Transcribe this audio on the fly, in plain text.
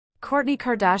Kourtney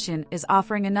Kardashian is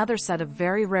offering another set of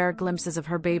very rare glimpses of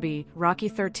her baby, Rocky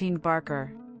 13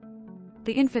 Barker.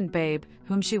 The infant babe,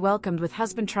 whom she welcomed with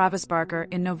husband Travis Barker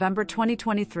in November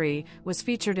 2023, was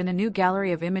featured in a new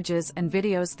gallery of images and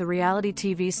videos the reality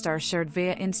TV star shared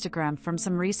via Instagram from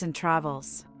some recent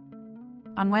travels.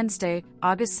 On Wednesday,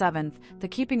 August 7th, the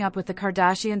Keeping Up with the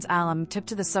Kardashians alum took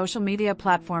to the social media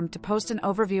platform to post an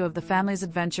overview of the family's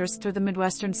adventures through the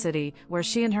Midwestern city, where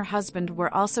she and her husband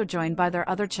were also joined by their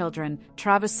other children,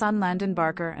 Travis' son Landon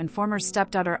Barker and former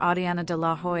stepdaughter Adriana de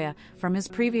la Hoya, from his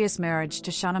previous marriage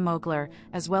to Shauna Mogler,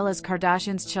 as well as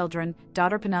Kardashian's children,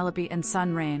 daughter Penelope and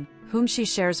son Rain, whom she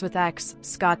shares with ex,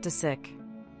 Scott Disick.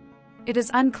 It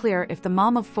is unclear if the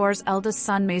mom of four's eldest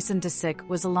son Mason Disick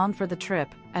was along for the trip,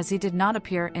 as he did not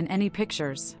appear in any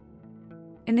pictures.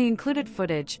 In the included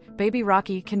footage, baby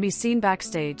Rocky can be seen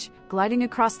backstage, gliding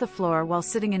across the floor while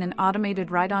sitting in an automated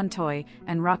ride-on toy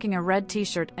and rocking a red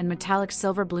t-shirt and metallic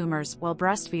silver bloomers while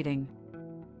breastfeeding.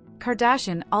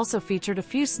 Kardashian also featured a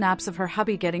few snaps of her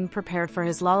hubby getting prepared for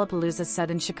his Lollapalooza set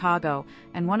in Chicago,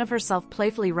 and one of herself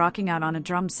playfully rocking out on a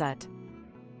drum set.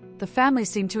 The family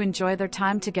seemed to enjoy their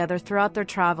time together throughout their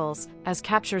travels, as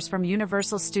captures from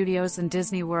Universal Studios and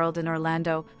Disney World in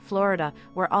Orlando, Florida,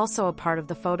 were also a part of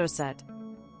the photo set.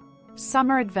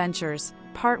 Summer Adventures,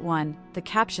 Part 1, the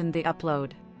caption they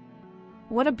upload.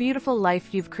 "What a beautiful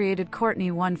life you've created,"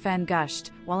 Kourtney, one fan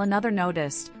gushed, while another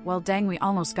noticed, "Well dang, we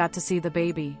almost got to see the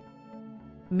baby."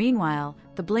 Meanwhile,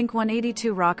 the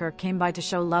Blink-182 rocker came by to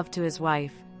show love to his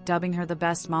wife, dubbing her the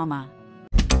best mama.